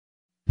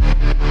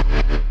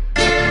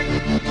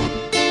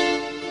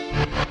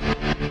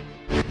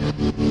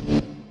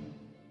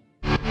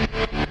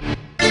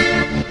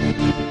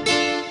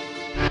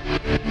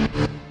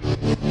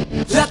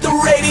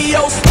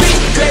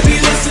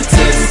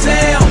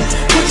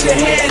your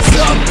hands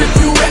up if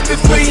you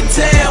reppin' for your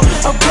town.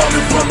 I'm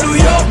coming from New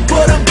York,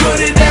 but I'm good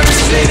in every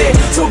city.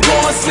 So go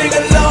and sing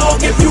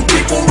along if you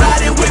people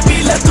riding with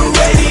me. Let the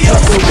radio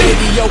speak. The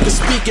radio can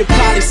speak and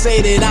probably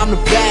say that I'm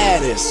the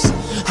baddest.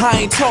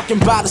 I ain't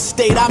talking about the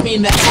state, I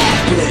mean the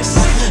Atlas.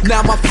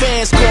 Now my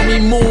fans call me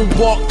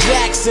Moonwalk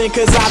Jackson,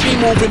 cause I be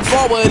moving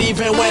forward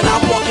even when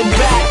I'm walking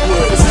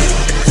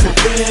backwards.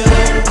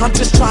 I'm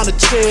just trying to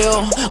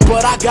chill,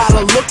 but I got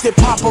a look that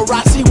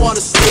paparazzi wanna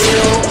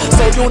steal.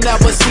 So you'll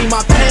never see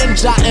my pen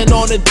jotting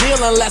on a deal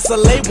unless a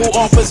label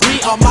offers me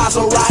a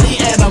Maserati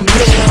and a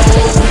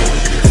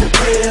mill.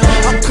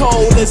 I'm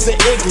cold as an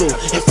igloo.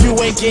 If you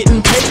ain't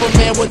getting paper,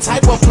 man, what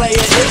type of player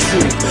is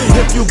you?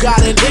 If you got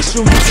an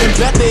issue, you can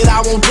bet that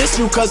I won't diss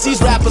you, cause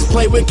these rappers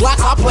play with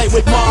Glocks, I play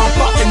with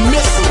motherfucking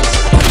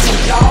missiles.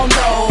 Y'all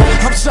know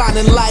I'm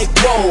shining like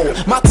gold,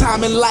 my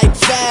timing like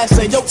fast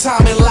and your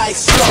timing like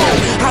slow.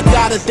 I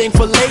got a thing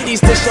for ladies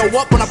to show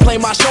up when I play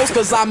my shows,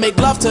 cause I make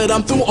love to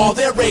them through all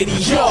their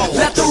radio.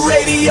 Let the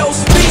radio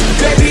speak,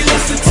 baby,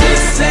 listen to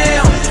the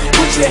sound.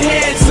 Put your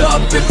hands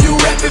up if you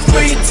reppin'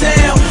 for your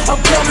town.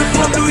 I'm coming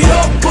from New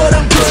York, but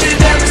I'm good in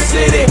every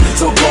city.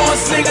 So go and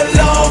sing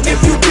along if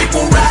you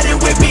people riding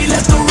with me.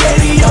 Let the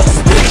radio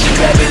speak,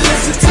 baby,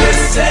 listen to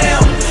the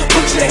sound.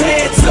 Put your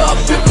hands up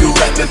if you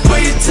reppin' for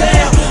your town.